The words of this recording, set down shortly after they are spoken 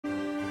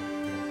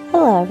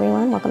Hello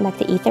everyone, welcome back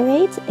to Ether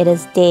Raids. It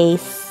is day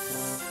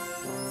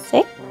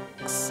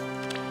 6.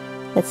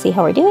 Let's see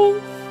how we're doing.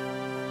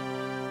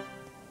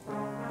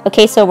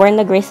 Okay, so we're in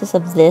the graces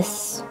of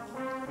this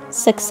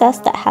success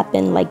that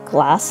happened like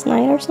last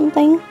night or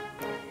something.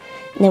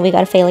 And then we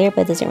got a failure,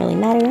 but it doesn't really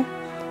matter.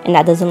 And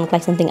that doesn't look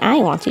like something I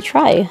want to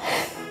try.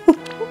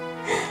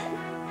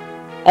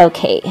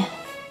 Okay.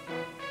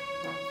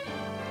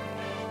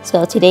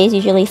 So today's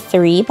usually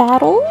 3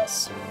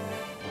 battles.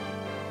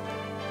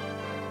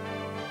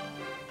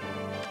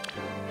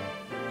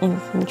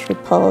 Infantry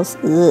pulse.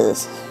 Ugh.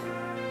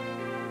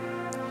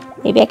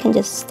 Maybe I can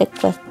just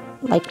stick with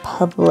like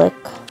public.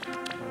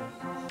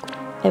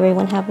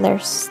 Everyone have their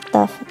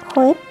stuff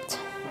equipped.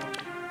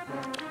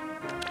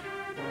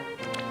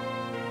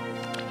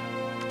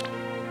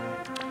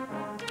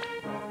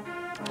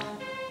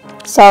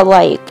 So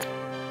like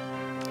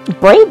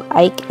Brave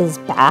Ike is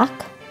back.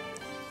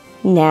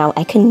 Now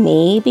I can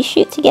maybe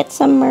shoot to get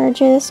some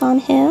merges on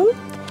him.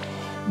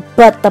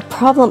 But the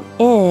problem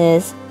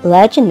is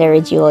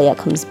Legendary Julia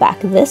comes back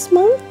this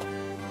month.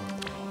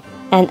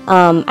 And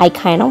I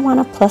kind of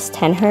want to plus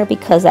 10 her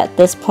because at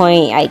this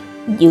point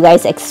you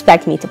guys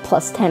expect me to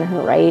plus 10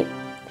 her, right?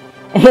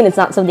 I mean, it's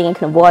not something I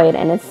can avoid,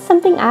 and it's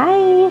something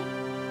I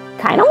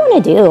kind of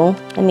want to do.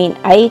 I mean,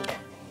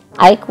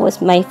 Ike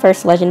was my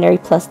first legendary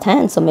plus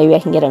 10, so maybe I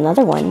can get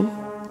another one.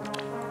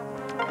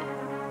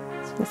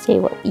 So let's see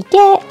what we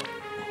get.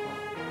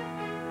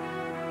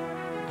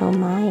 Oh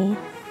my.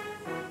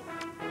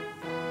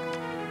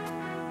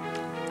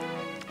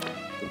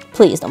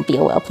 Please don't be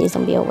a whale. Please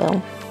don't be a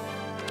whale.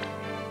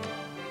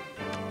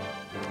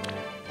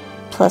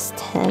 Plus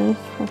 10.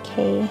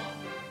 Okay.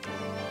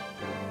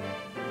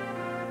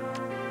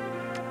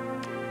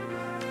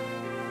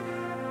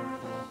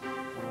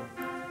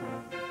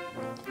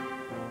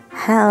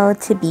 How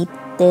to beat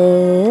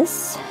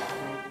this?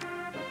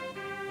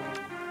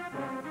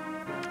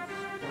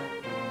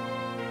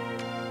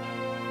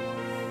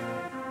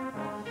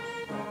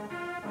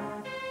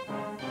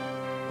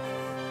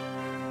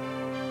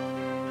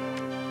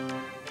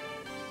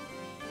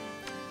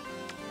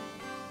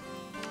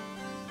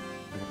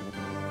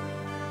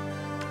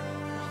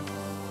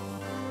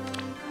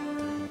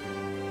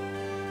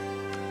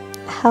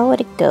 How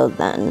would it go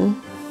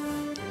then?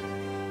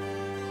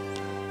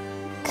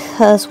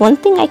 Because one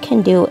thing I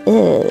can do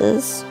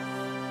is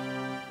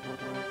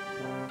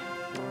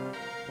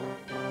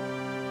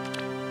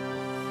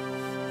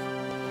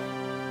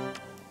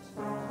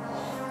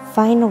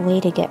find a way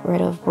to get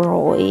rid of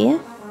Roy.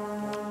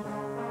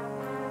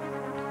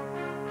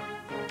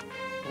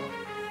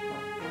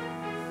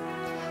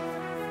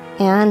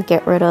 And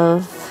get rid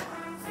of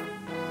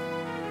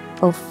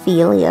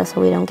Ophelia so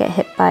we don't get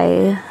hit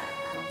by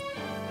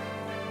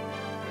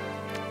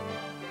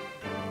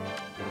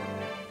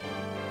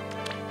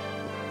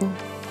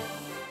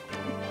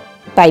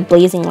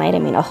Blazing Light. I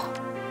mean, oh,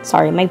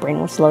 sorry, my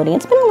brain was loading.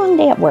 It's been a long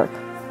day at work.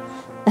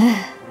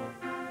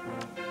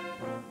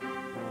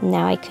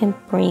 Now I can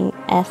bring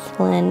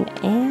Ethlyn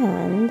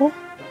and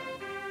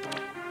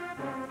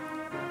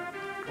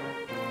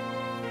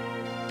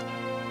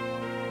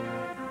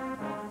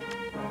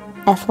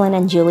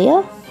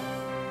Julia.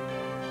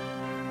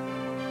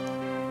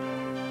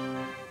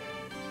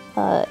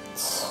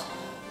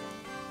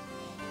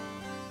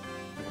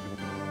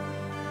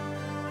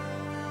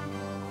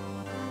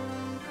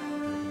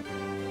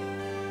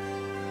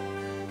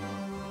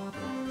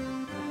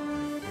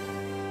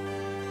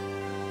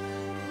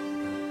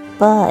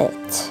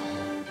 But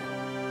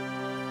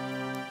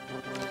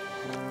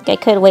I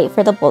could wait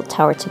for the bolt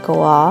tower to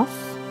go off.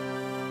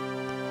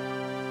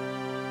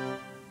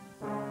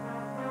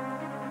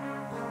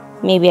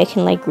 Maybe I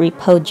can like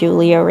repo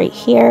Julia right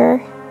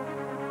here.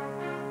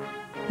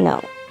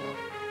 No.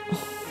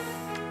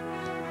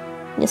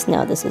 Just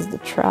know this is the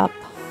trap.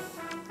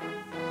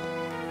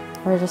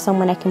 Or is there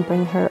someone I can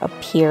bring her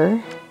up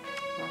here?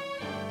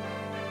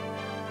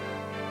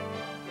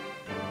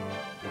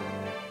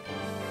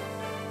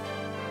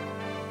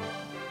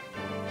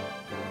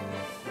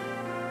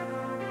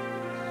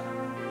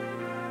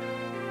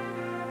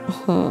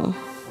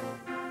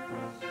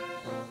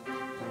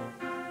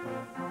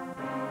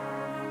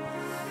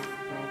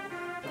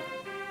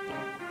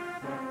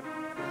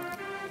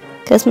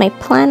 Because my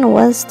plan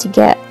was to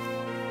get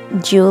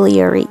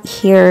Julia right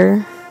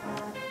here.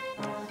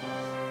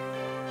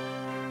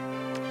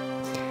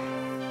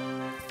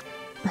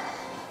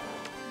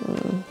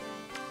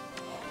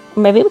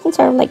 Maybe we can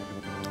sort of like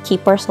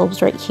keep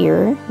ourselves right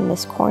here in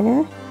this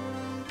corner.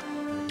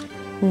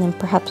 And then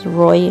perhaps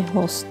Roy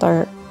will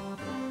start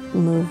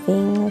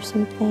moving or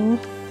something.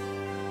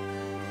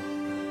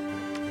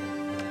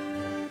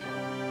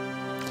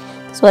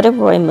 So what if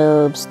Roy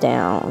moves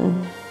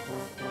down?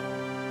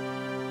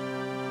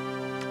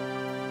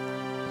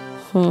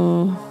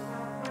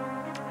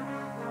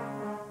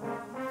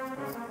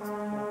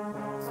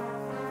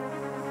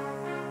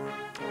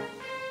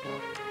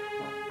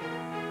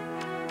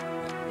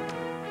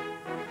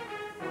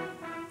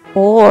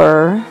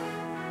 Or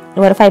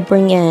what if I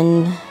bring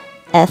in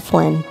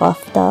Ethlyn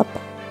buffed up?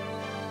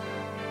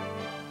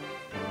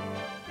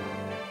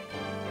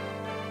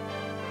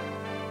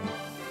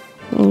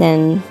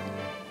 And then...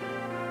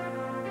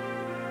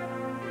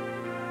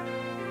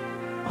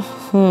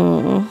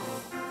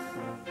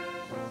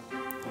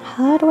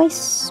 How do I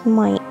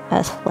smite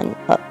Ethlin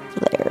up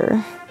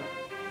there?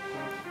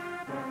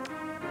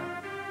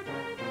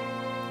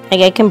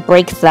 Like, I can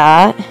break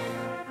that.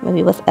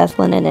 Maybe with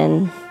Ethlin and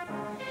then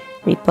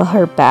repo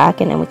her back,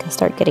 and then we can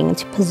start getting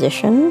into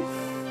position.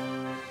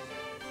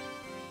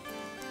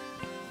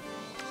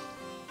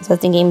 So I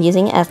think I'm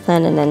using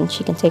Ethlin, and then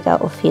she can take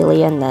out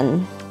Ophelia, and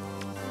then...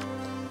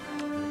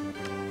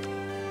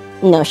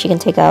 No, she can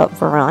take out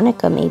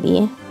Veronica,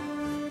 maybe.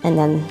 And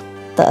then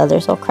the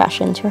others will crash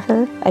into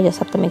her. I just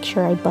have to make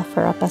sure I buff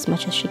her up as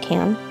much as she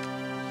can.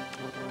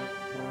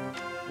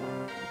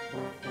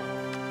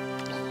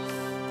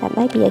 That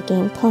might be a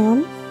game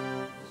plan.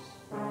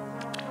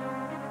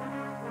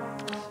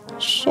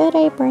 Should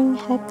I bring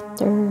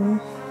Hector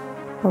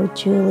or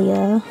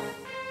Julia?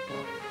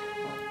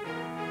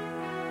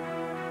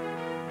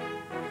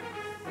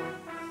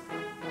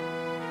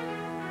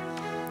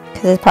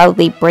 Because I'd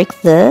probably break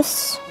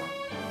this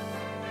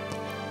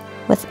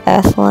with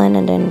Ethlin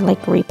and then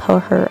like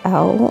repo her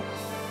out.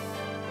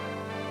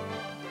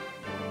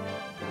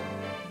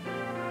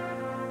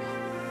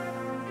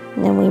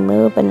 And then we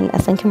move, and then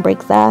Ethlin can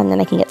break that, and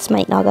then I can get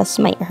Smite Naga,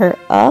 smite her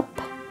up.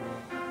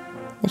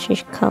 Then she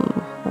should come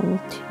 1,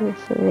 2,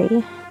 3.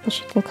 Then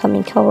she can come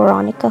and kill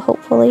Veronica,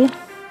 hopefully.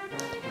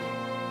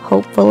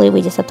 Hopefully,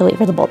 we just have to wait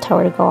for the bolt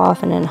tower to go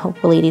off, and then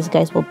hopefully these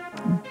guys will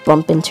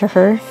bump into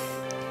her.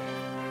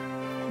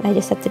 I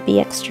just have to be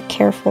extra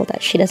careful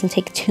that she doesn't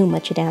take too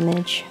much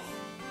damage.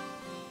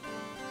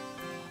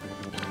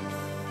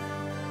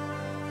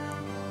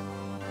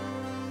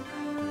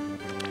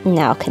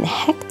 Now, can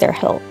Hector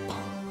help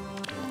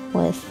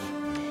with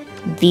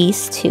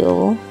these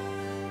two?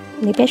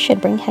 Maybe I should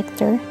bring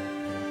Hector.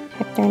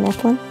 Hector and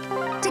Ethlin.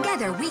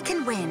 Together we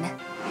can win.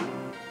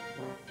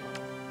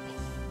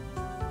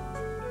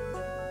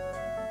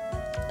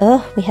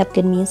 Oh, we have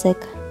good music.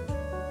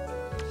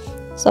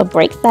 So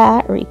break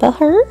that, repo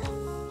her.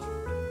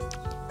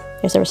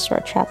 There's a restore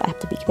trap. I have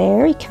to be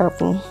very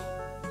careful.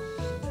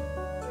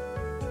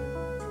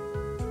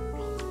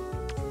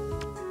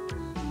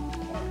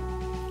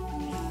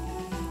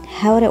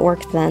 How would it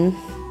work then?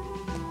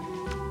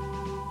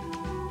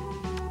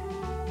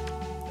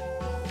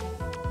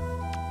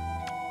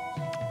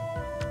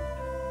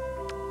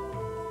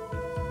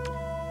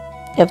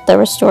 If the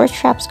restore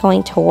trap's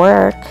going to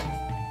work,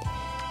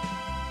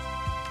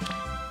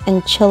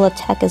 and chill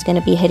attack is going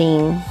to be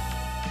hitting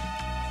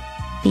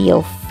the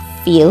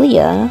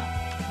Ophelia,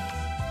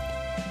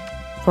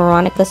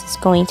 Veronica's is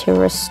going to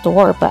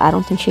restore, but I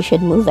don't think she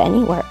should move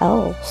anywhere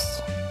else.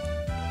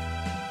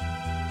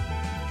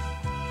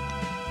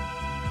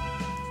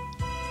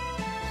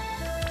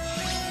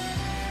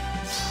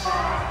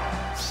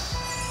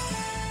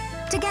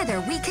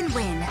 Together we can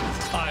win.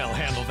 I'll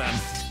handle them.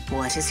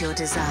 What is your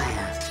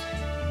desire?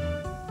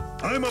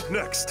 I'm up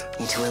next.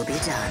 It will be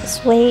done.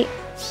 Just wait.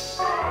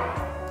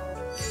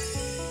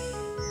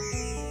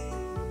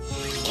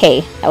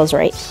 Okay, I was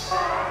right.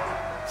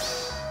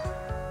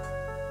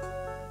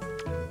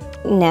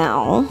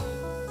 Now,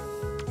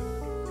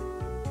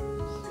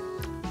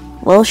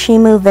 will she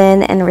move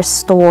in and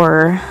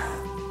restore?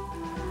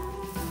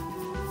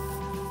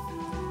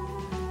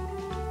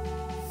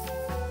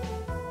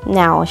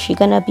 Now, is she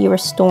gonna be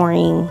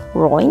restoring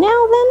Roy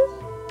now then?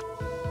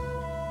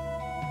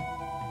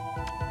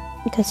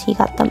 Because he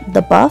got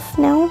the buff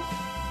now?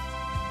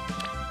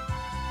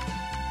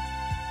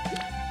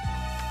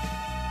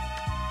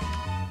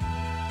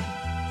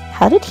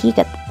 How did he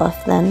get the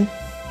buff then?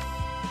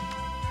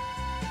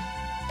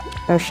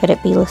 Or should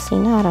it be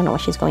Lucina? I don't know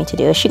what she's going to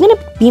do. Is she gonna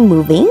be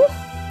moving?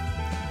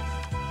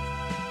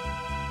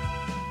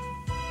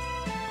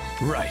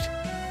 Right.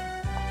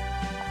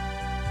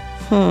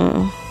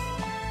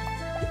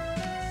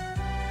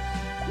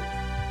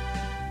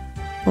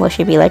 Will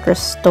she be like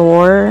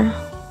restore?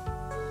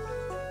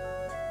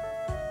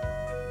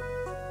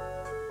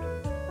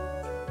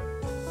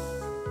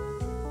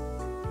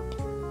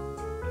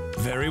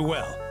 Very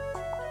well.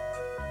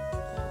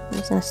 I'm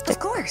just gonna stick Of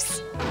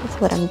course. with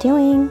what I'm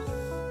doing.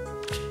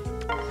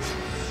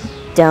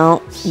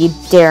 Don't you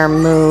dare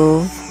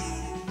move.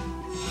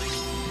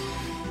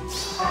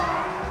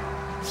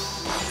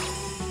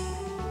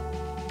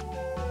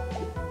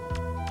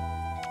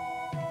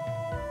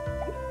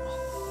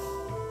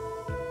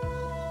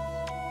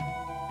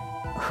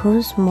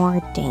 Who's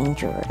more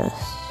dangerous?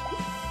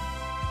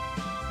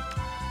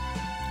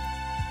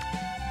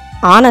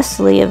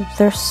 Honestly, if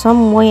there's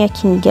some way I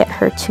can get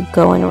her to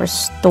go and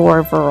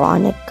restore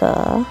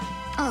Veronica.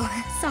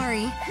 Oh,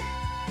 sorry.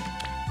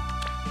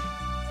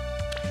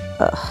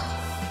 Ugh.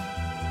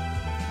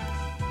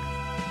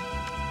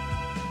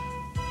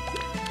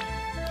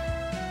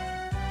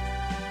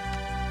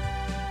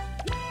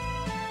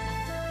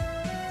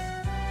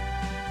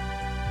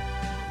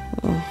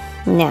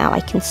 Now I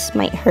can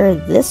smite her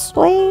this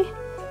way.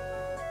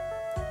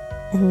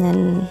 And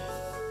then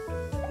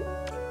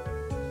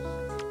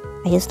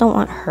I just don't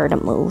want her to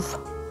move.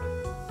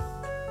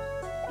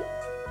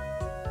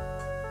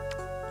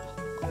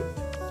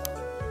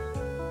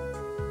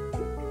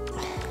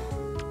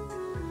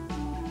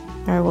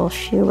 Or will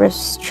she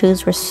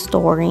choose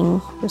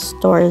restoring?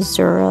 Restore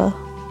Azura.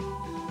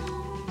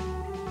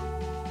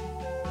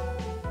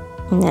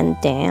 And then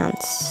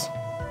dance.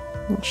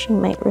 And she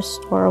might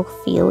restore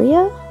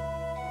Ophelia?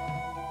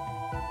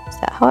 Is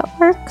that how it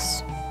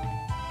works?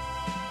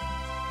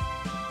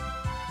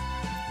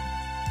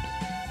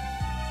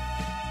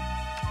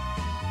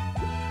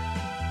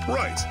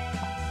 Right.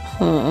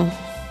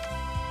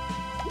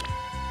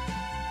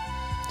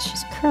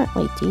 She's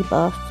currently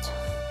debuffed.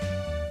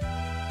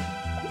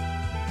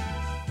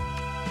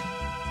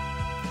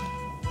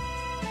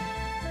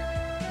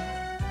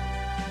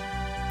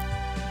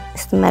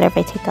 Does it matter if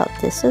I take out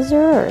this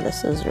Azura or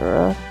this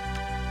Azura?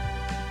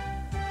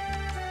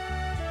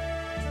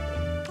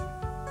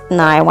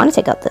 No, I want to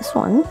take out this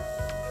one.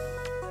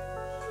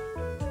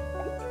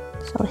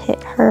 So I'll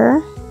hit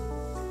her.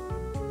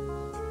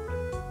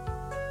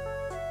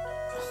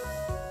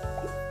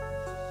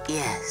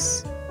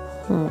 Yes.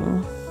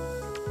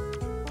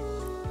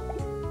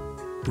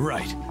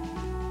 Right.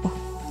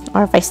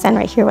 Or if I stand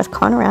right here with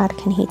Conrad,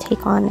 can he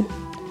take on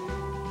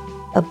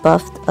a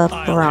buffed up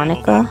I'll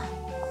Veronica?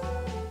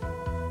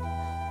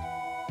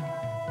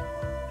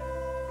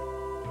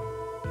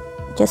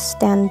 Just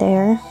stand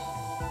there.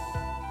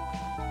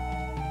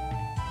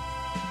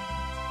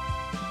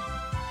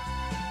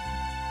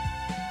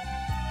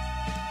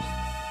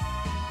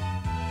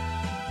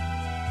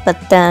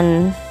 But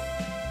then...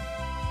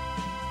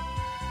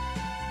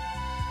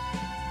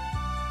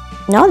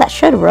 No, that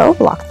should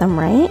roadblock them,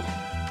 right?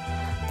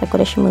 Like, what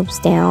if she moves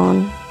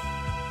down?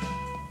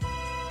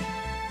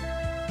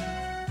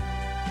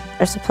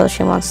 Or suppose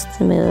she wants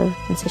to move,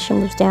 and so she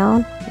moves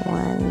down.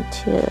 1,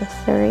 2,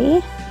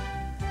 3.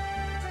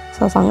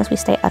 So as long as we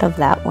stay out of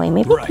that way,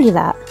 maybe we can do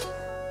that.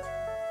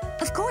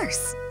 Of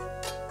course.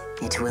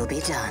 It will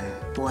be done.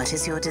 What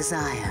is your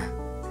desire?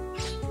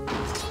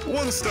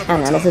 One step I at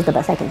don't a know, this is time. the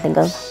best I can think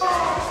of.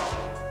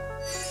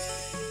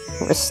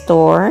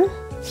 Restore.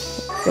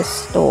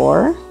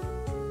 Restore.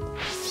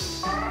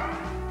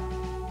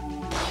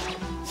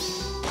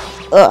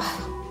 Ugh.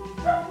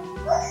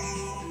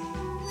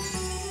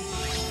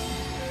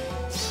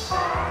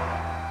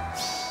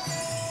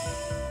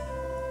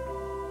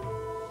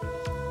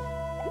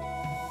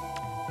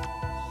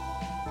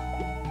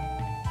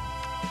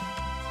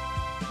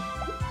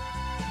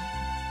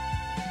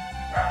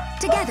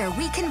 Together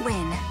we can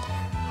win.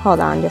 Hold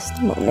on just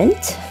a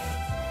moment.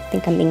 I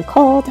think I'm being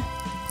called.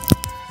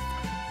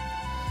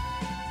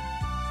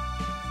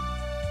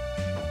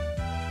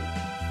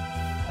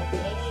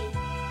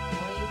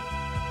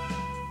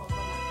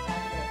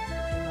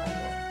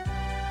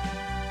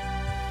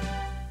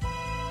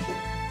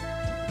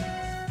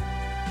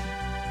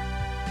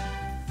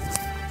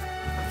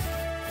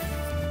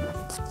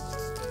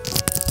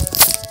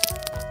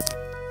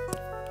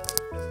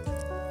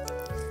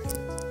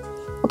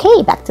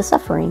 Okay, back to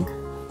suffering.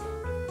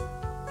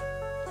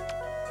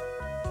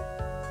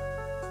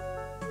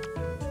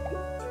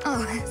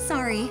 Oh,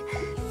 sorry.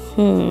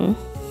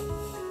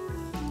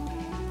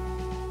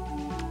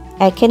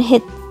 I can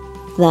hit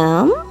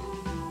them.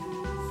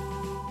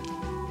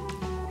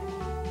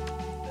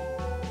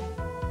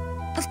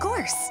 Of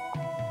course.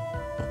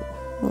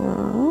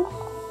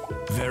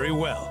 Very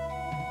well.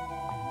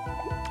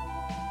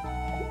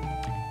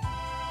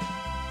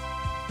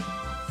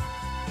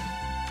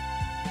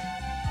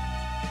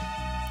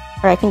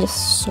 Or I can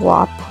just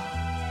swap.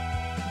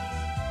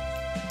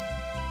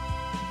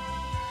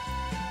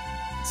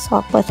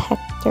 Swap with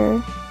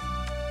Hector.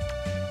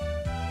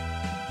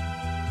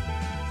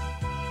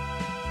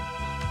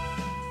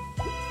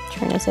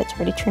 Turn is it? It's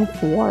already turn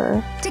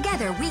 4.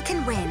 Together we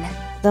can win.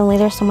 The only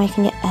there's some way I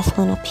can get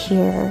Ethlyn up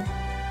here.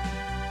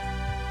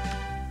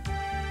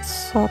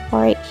 Swap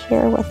right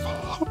here with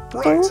Hector,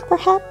 Right.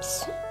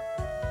 perhaps?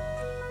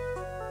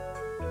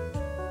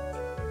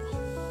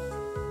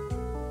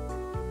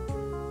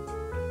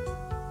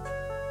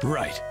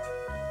 Right.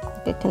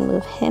 I can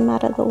move him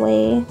out of the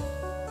way.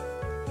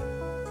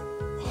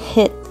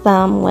 Hit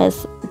them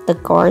with the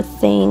guard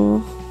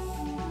thing.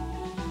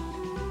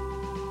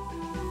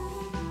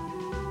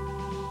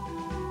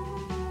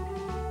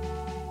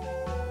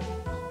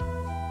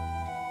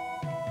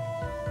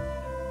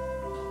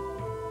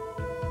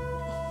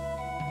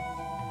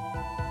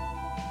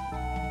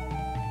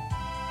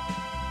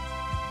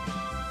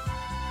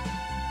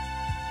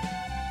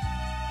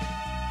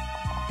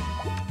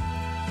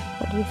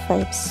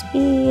 .45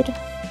 speed.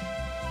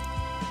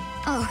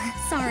 Oh,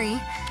 sorry.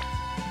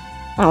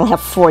 I only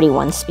have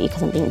 41 speed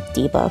because I'm being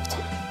debuffed.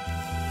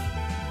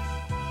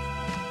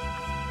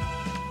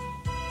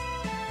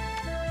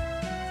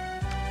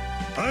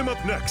 I'm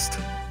up next.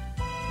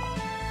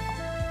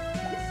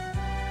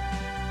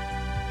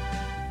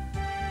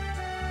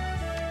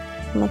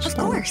 How much Of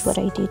damage course. would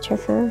I do to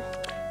her?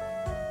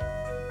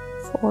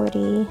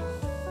 40.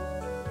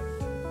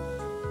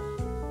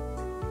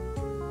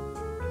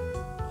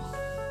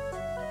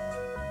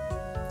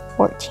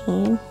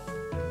 $14.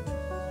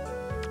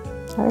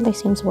 Hardly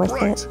seems worth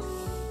Right. it.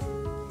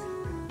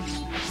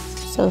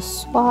 So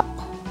swap.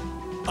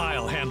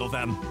 I'll handle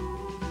them.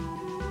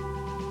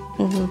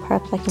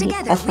 Perhaps I can do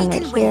Together F1 we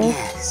right can win. here.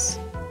 Yes,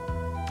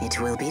 it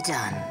will be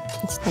done.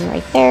 It's done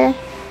right there.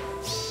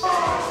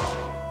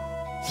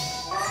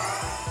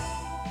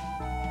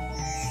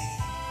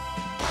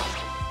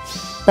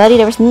 Buddy,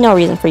 there was no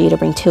reason for you to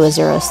bring 2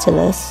 Azuras to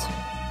this.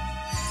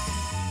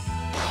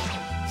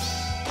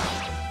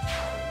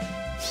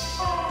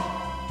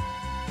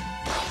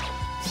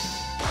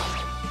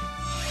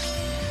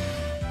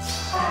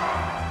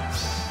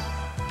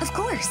 Of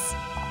course.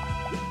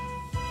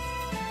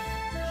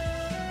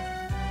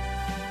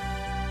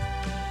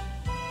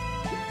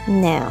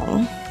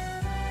 Now,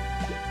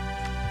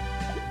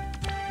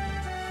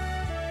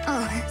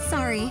 Oh,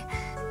 sorry.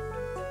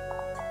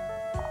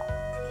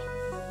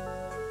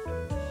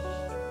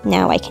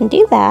 now I can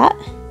do that.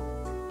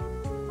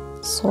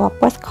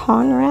 Swap with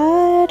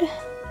Conrad.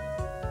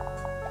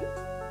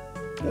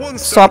 One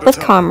step Swap at a with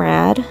time.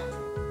 Comrade.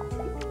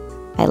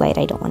 I lied,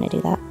 I don't want to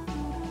do that.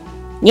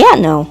 Yeah,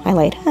 no, I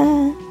lied.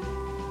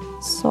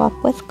 Swap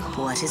with Conrad.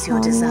 What is your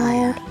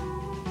desire?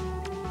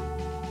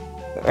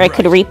 Or I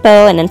could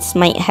repo and then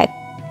smite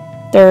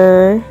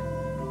Hector.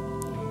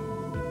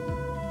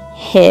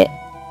 Hit.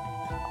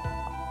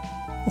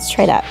 Let's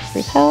try that.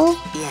 Repo.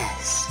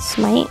 Yes.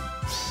 Smite.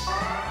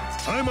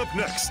 I'm up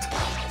next.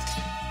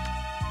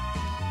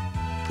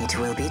 It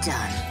will be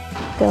done.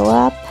 Go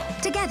up.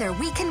 Together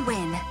we can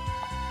win.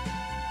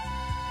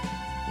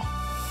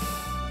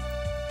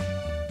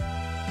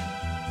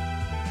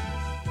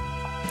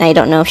 I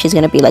don't know if she's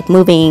gonna be like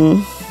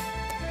moving,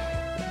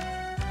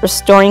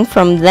 restoring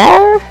from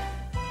there,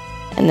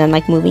 and then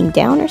like moving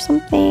down or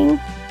something.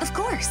 Of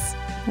course.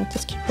 I'll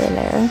just keep her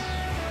there.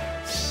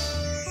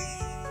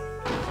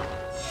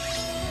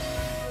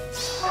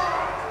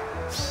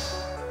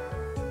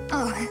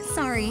 Oh,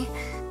 sorry.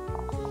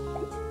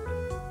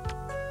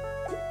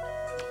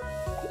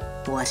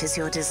 What is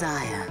your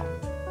desire?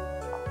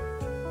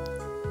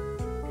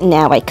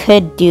 Now I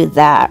could do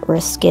that,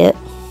 risk it.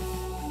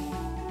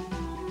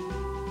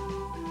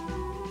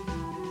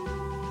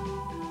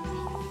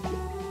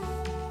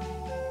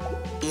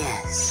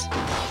 Yes.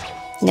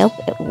 Nope,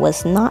 it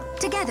was not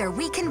Together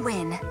we can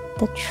win.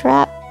 the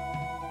trap.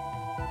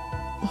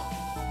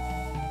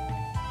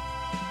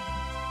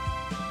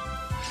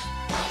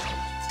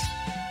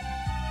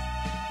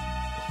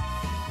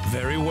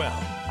 Very well.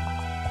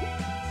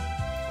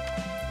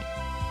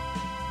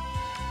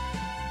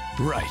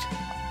 Right.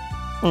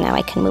 Now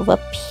I can move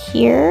up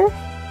here.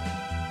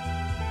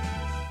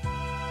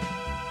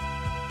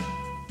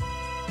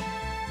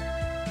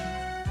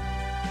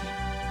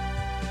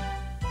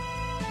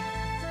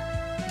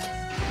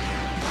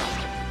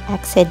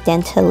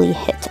 Accidentally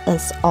hit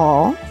us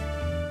all.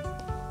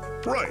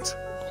 Right.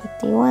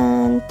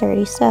 51,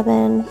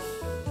 37.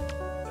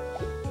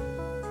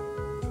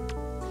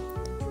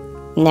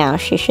 Now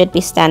she should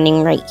be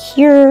standing right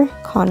here.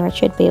 Conrad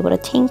should be able to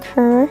tank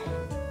her.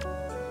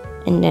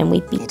 And then we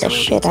beat the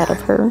shit out of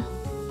her.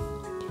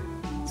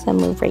 So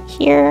move right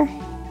here.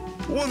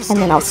 One And step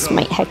then at I'll a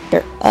time. smite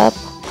Hector up.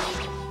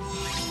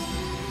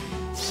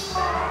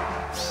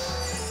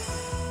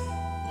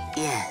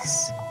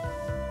 Yes.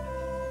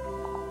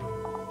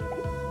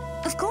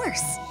 Of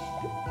course.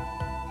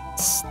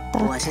 Stuck.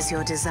 What is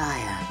your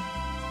desire?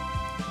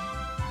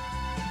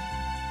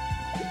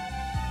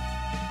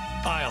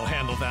 I'll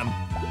handle them.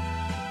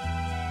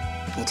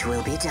 It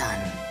will be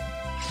done.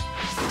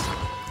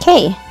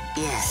 Okay.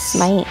 Yes.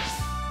 Smite.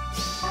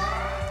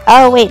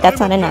 Oh wait,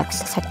 that's I'm not up enough. next.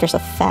 Because Hector's a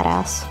fat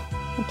ass.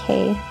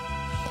 Okay.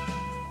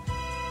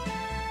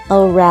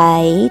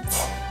 Alright.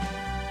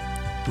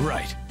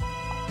 Right.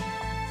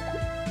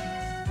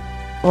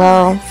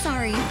 Well,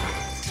 Sorry.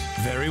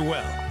 Very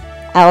well.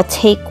 I'll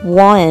take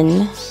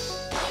one.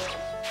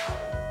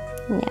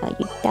 Now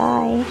you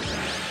die.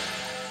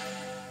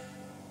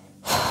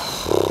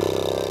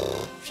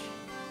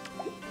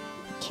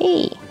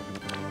 Okay.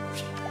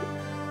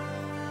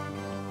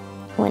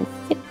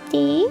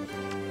 150.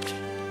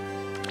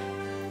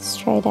 Let's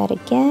try that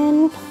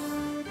again.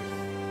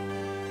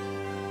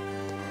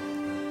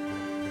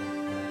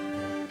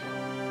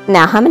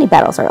 Now, how many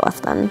battles are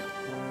left then?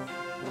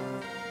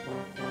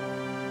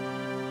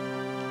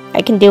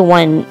 I can do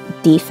one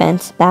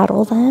defense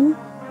battle then.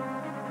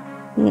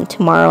 And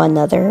tomorrow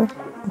another.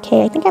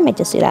 Okay, I think I might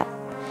just do that.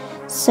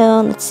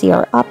 So let's see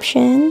our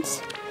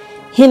options.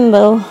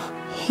 Himbo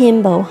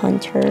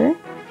Hunter.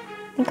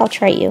 I think I'll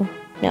try you.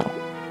 No.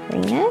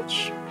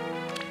 Rematch.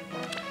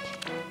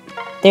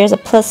 There's a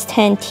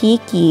 +10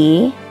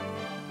 Tiki.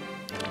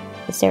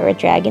 Is there a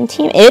dragon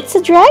team? It's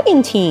a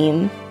dragon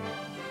team.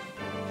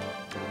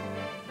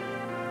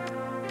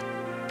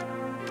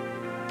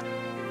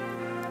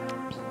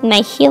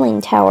 My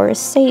healing tower is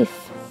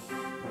safe.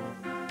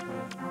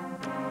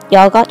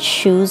 Y'all got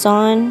shoes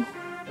on?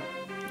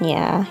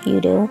 Yeah,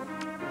 you do.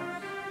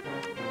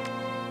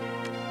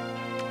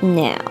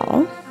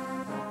 Now.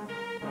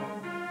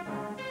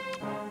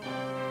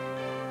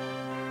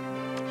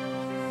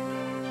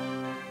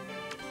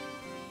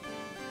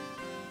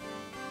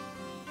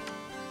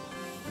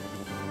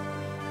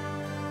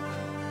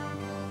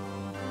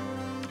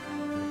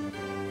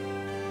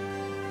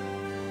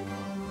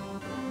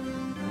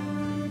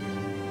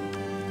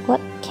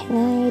 What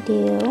can I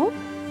do?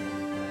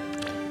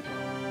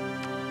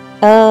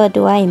 Oh,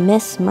 do I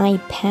miss my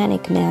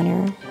panic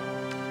manner?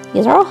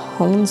 These are all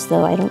hones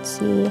though, I don't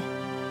see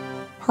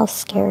how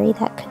scary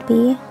that could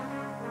be.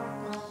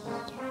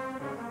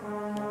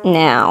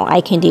 Now,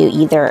 I can do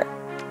either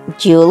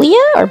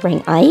Julia or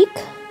bring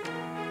Ike.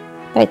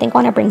 But I think I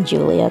want to bring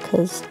Julia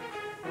because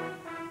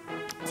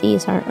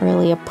these aren't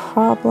really a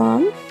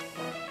problem.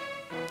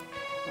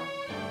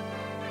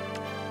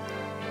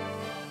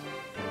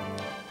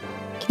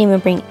 Can even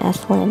bring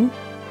Ethlyn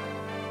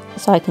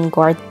so I can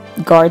guard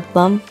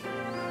them.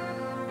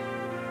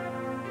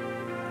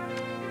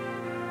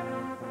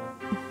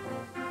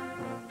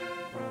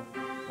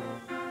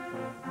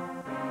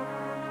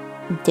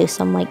 Do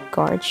some like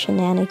guard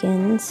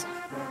shenanigans.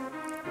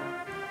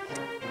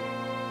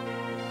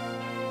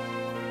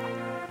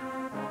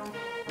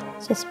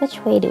 Just which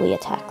way do we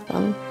attack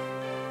them?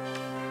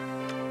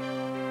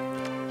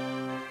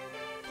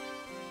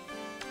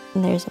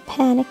 And there's a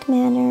panic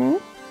manner.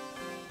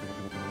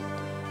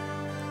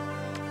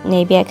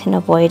 Maybe I can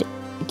avoid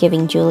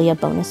giving Julia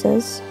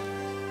bonuses.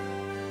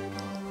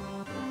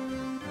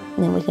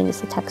 And then we can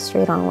just attack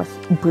straight on with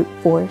brute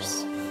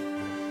force.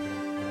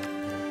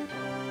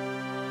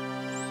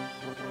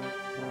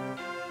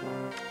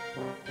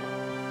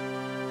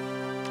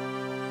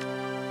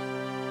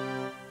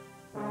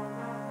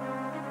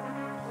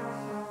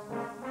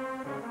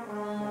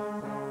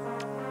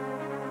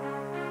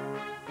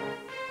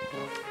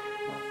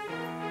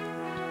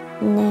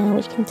 Now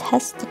we can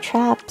test the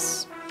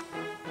traps.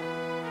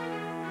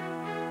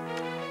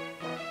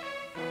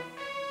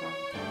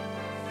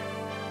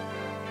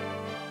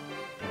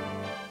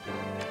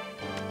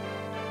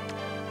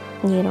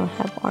 You don't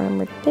have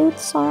armored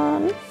boots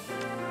on.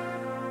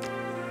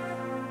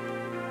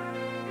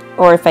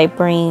 Or if I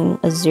bring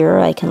a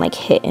 0, I can like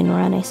hit and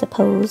run, I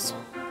suppose.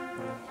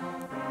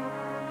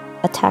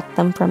 Attack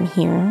them from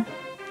here,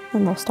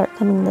 and they'll start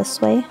coming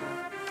this way.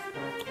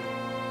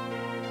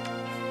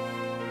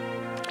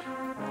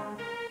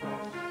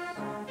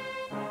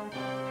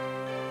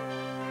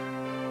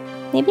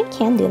 Maybe I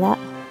can do that.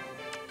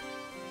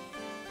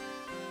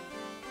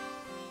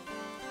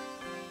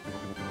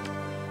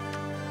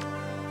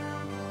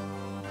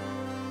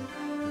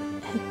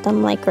 Hit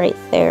them like right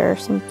there or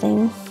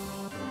something.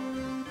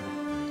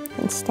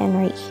 And stand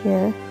right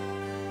here.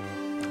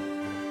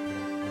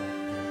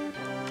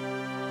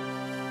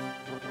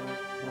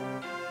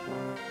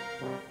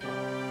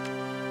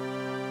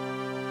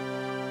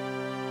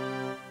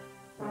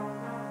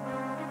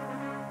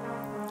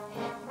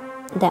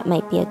 That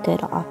might be a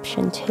good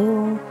option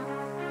too.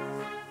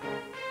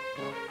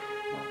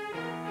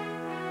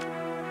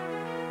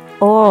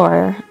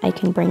 Or I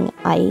can bring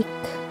Ike.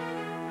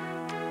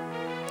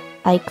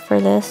 Ike for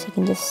this, you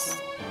can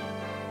just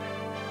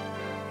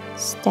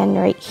stand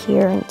right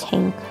here and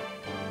tank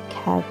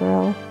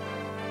Kagro.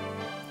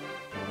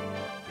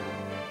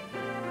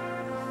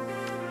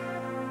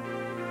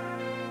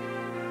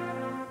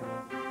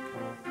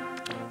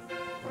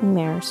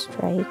 Mare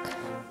Strike.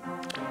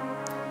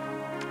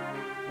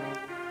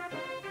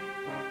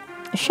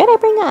 Should I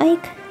bring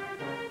Ike?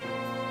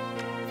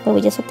 But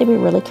we just have to be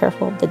really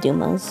careful of the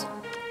Dumas.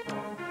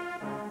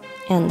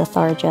 And the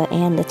Tharja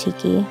and the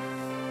Tiki.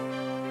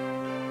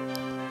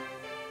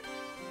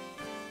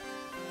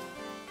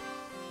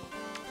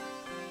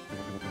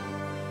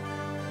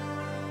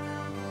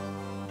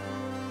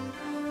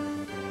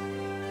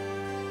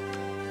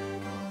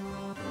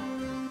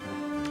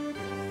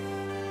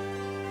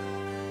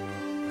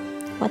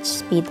 What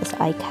speed does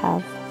Ike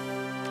have?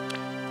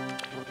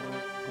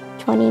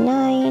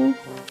 29.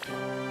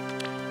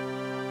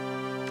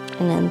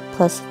 And then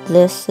plus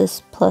this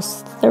is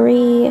plus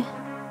 3.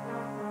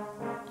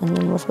 And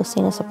then with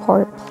Lucina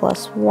support,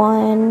 plus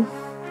 1.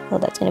 Oh,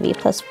 that's going to be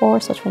plus 4,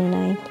 so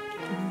 29.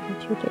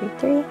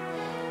 33.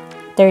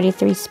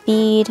 33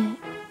 speed.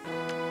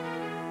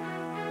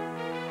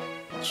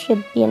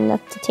 Should be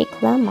enough to take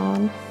them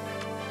on.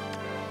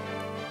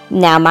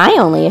 Now, my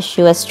only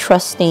issue is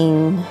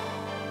trusting...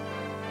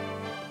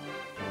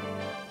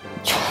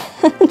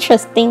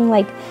 trusting,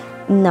 like,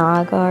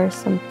 Naga or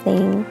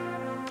something.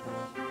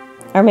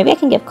 Or maybe I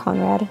can give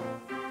Conrad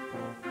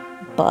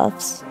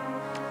buffs.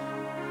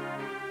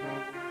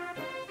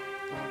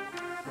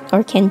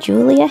 Or can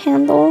Julia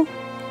handle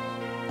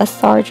a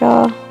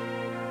Tharja?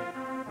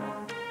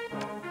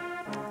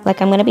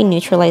 Like, I'm gonna be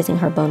neutralizing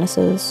her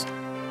bonuses.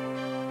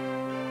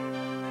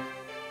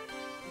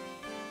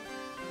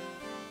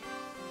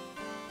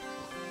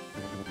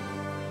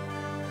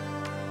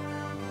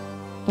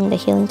 And the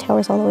healing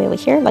tower's all the way over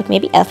here. Like,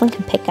 maybe Ethlyn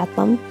can pick at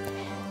them.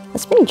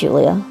 Let's bring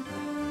Julia.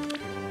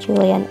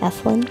 Julia and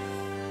Ethlyn.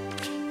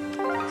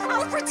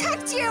 I'll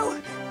protect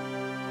you!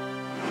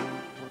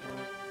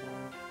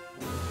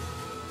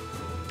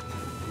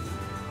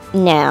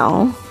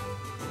 Now,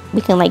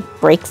 we can, like,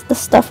 break the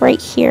stuff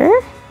right here.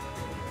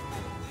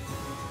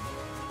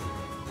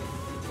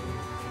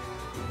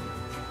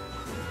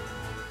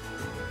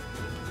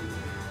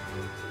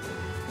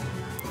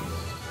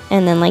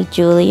 And then, like,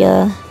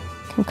 Julia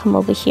can come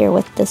over here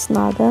with this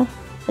Naga.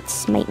 with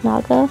Smite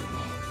Naga.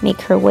 Make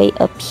her way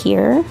up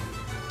here.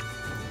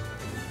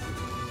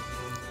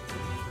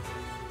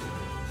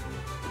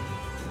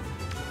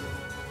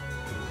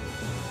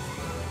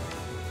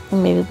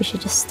 And maybe we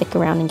should just stick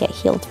around and get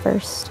healed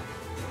first.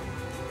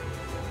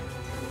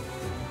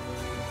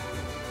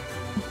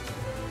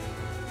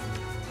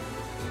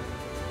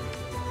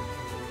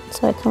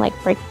 So I can like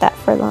break that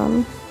for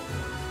them.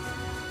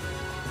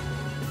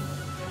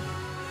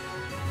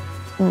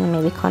 And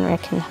maybe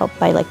Conrad can help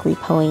by like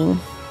repoing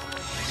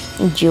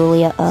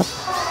Julia up.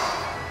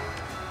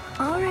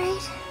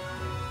 Alright.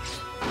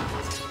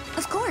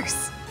 Of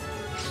course.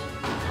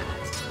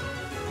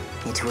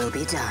 It will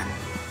be done.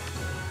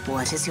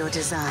 What is your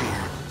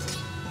desire?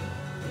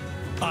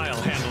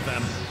 I'll handle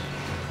them.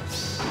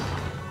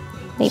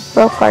 They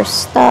broke our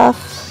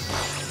stuff.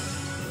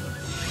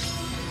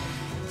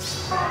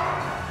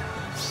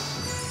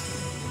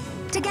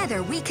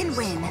 Together we can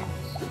win.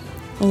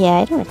 Yeah,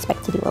 I don't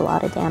expect to do a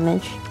lot of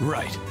damage.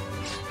 Right.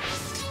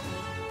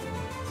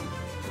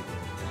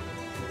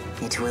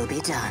 It will be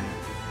done.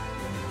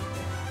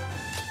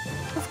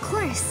 Of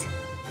course.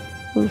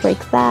 We break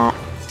that.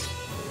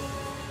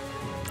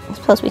 I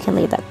suppose we can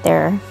leave that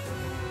there.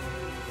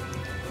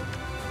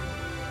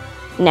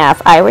 Now,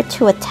 if I were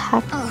to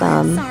attack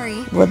them,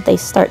 sorry. would they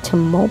start to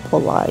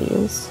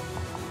mobilize?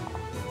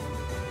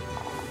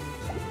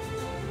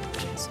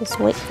 Let's just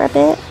wait for a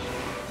bit.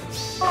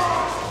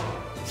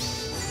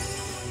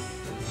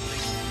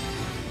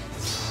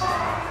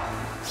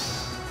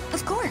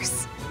 Of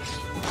course.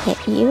 Hit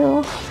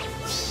you.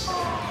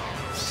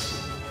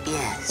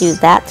 Yes. Do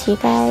that to you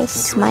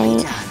guys. It will be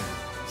Smite. done.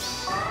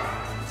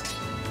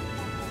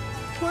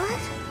 What?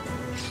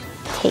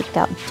 Take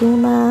out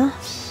Duma.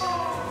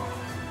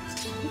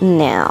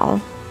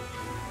 Now.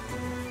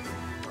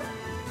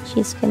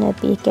 She's gonna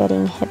be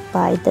getting hit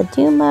by the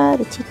Duma,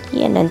 the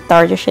Tiki, and then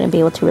Tharja shouldn't be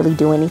able to really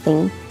do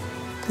anything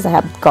because I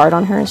have guard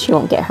on her and she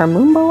won't get her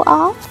Mumbo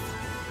off.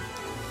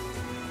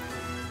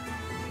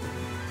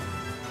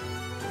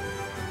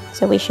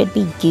 So we should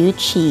be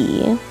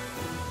Gucci.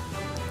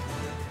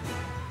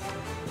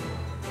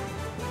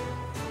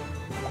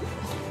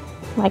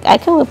 Like, I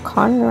can whip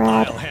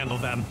Conrad. I'll handle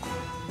them.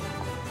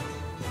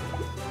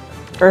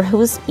 Or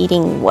who's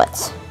eating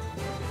what?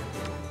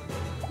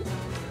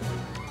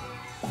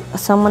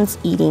 Someone's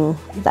eating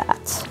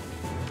that.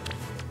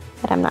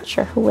 But I'm not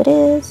sure who it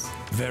is.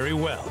 Very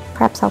well.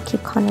 Perhaps I'll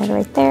keep Conrad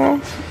right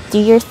there. Do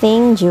your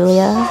thing,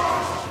 Julia.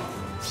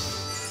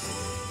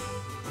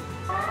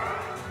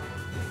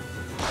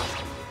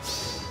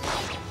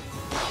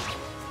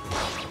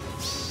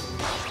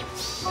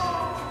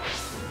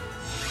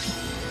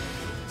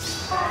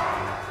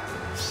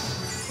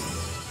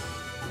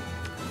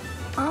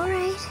 All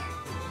right.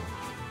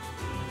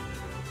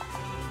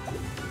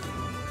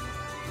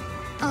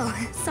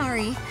 Oh,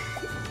 sorry.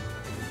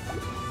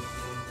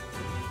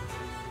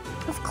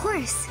 Of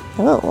course.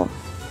 Oh.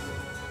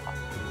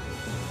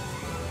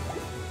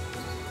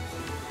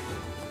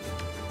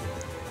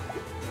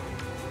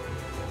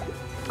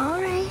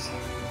 All right.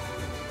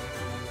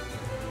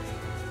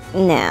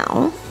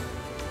 Now,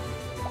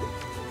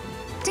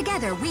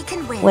 Together we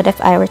can win. what if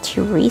I were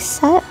to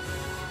reset?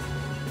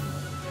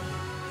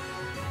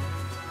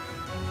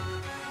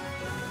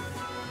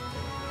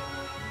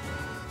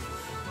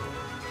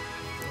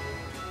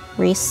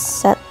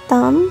 Reset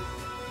them.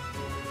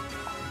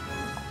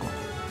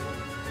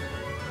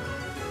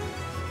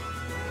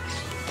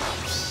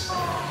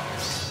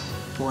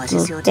 What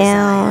is your Move desire?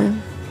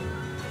 down.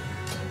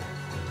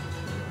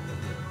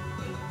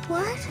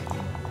 What?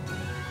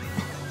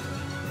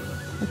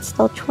 It's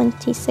still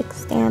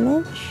 26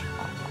 damage.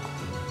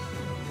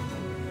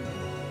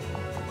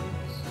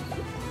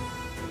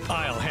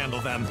 I'll handle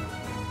them.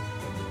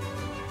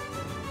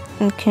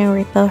 And can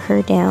repo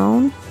her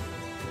down.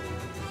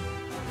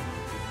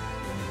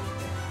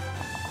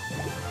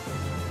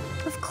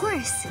 Of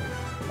course.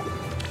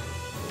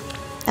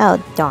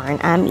 Oh darn,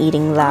 I'm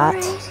eating that.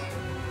 All right.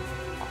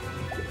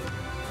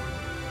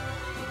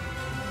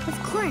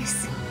 Of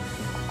course.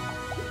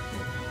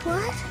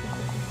 What?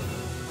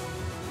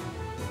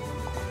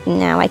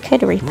 Now I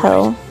could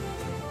repo.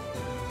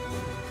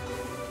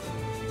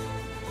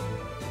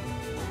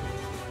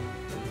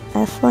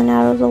 F1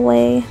 out of the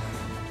way.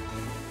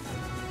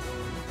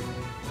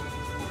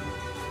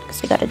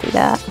 Guess we gotta do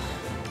that.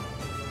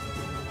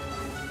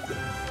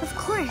 Of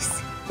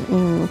course.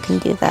 Can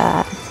do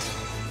that.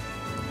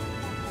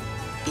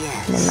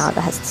 Yes. And then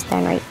Naga has to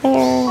stand right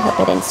there. Hope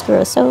it didn't screw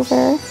us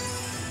over.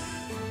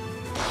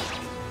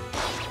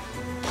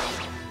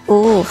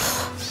 Oof.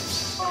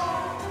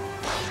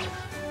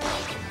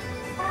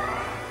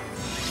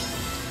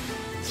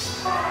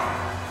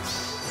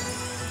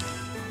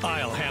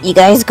 I'll handle You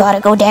guys gotta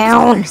go Of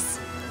down. course.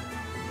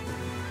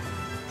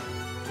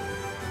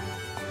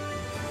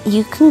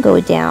 You can go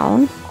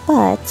down,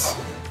 but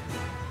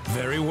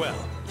very well.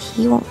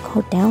 he won't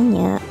go down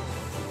yet.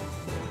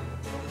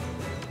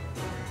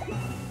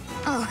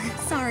 Oh,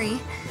 sorry.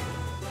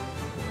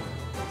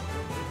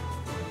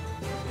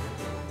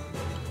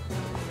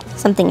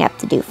 Something I have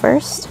to do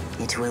first.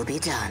 It will be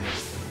done.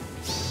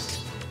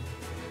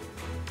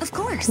 Of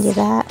course. Do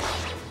that.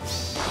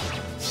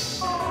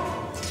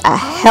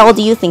 Hell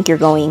do you think you're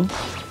going?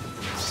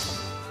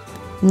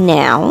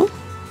 Now,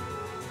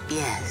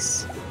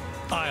 Yes.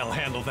 I'll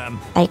handle them.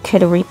 I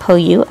could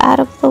repo you out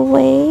of the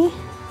way.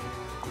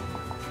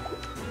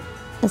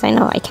 Because I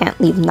know I can't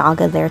leave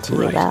Naga there to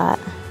do Right. that.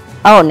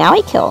 Oh, now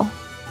I kill.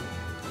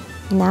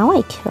 Now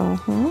I kill.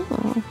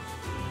 Oh.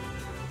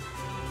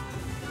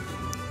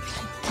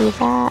 Do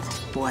that.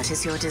 What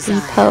is your desire?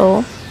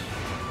 Repo.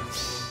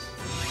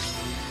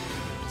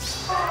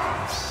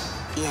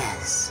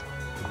 Yes.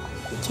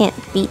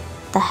 Can't beat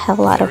the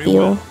hell out of Very you.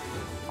 well.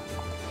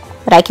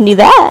 But I can do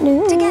that.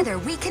 Together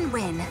we can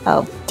win.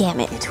 Oh, damn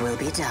it. It will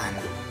be done.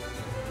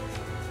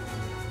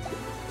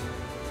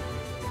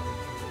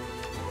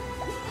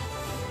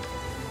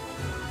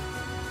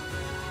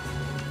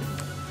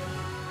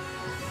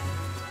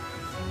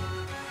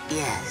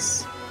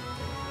 Yes.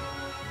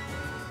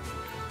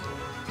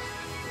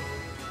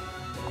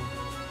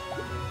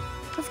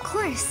 Of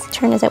course.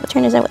 Turn is it? What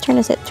turn is it? What turn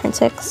is it? Turn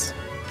 6.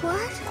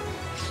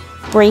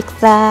 What? Break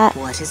that.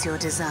 What is your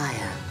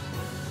desire?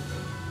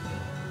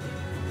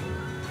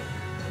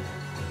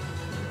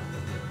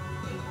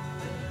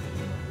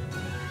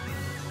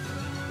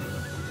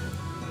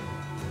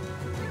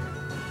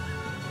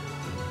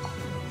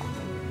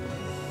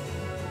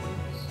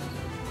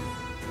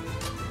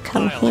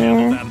 Come I'll handle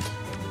here. them.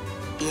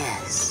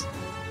 Yes.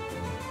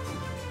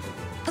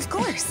 Of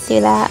course.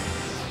 Do that.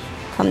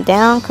 Come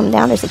down, come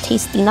down. There's a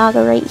tasty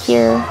Naga right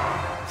here.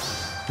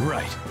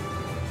 Right.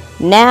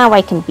 Now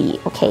I can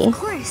beat, okay? Of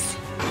course.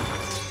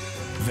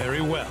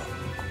 Very well.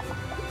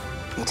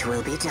 It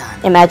will be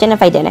done. Imagine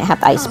if I didn't have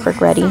the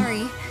iceberg ready.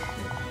 Sorry.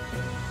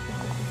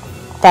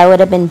 That would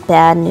have been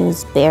bad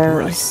news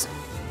bears.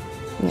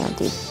 Now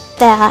do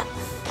that.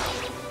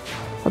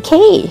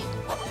 Okay.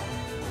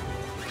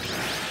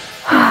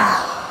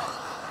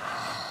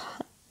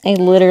 I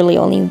literally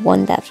only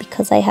won that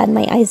because I had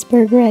my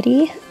iceberg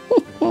ready.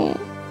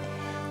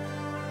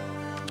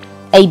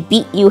 I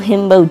beat you,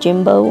 Himbo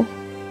Jimbo.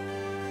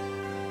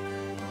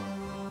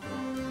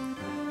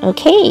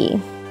 Okay.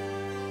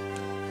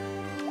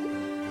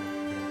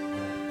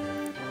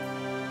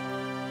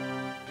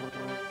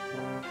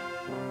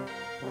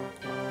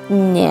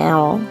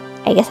 Now,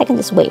 I guess I can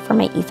just wait for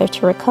my ether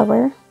to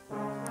recover.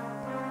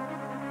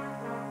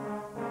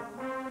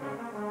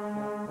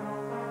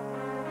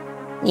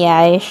 Yeah,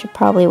 I should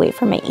probably wait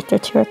for my ether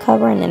to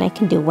recover and then I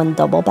can do one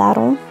double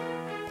battle.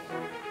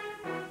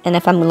 And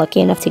if I'm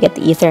lucky enough to get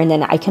the ether, and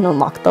then I can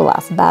unlock the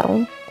last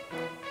battle,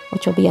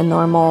 which will be a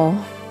normal,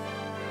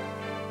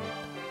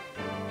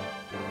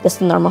 just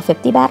a normal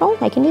 50 battle.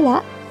 I can do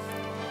that.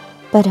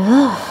 But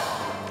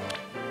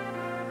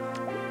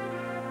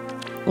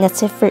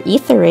that's it for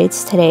ether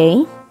raids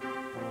today.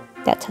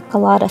 That took a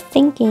lot of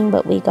thinking,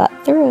 but we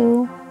got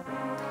through.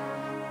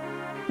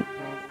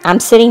 I'm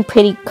sitting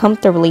pretty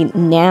comfortably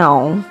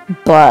now,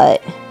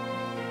 but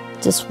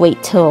just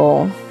wait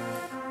till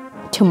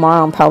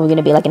tomorrow. I'm probably going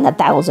to be like in the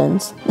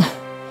thousands,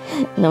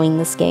 knowing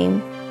this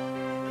game.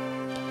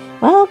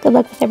 Well, good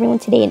luck with everyone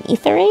today in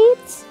ether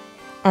raids.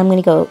 I'm going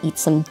to go eat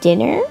some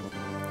dinner,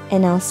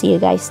 and I'll see you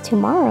guys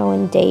tomorrow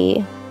in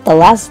the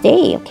last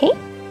day, okay?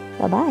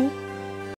 Bye-bye.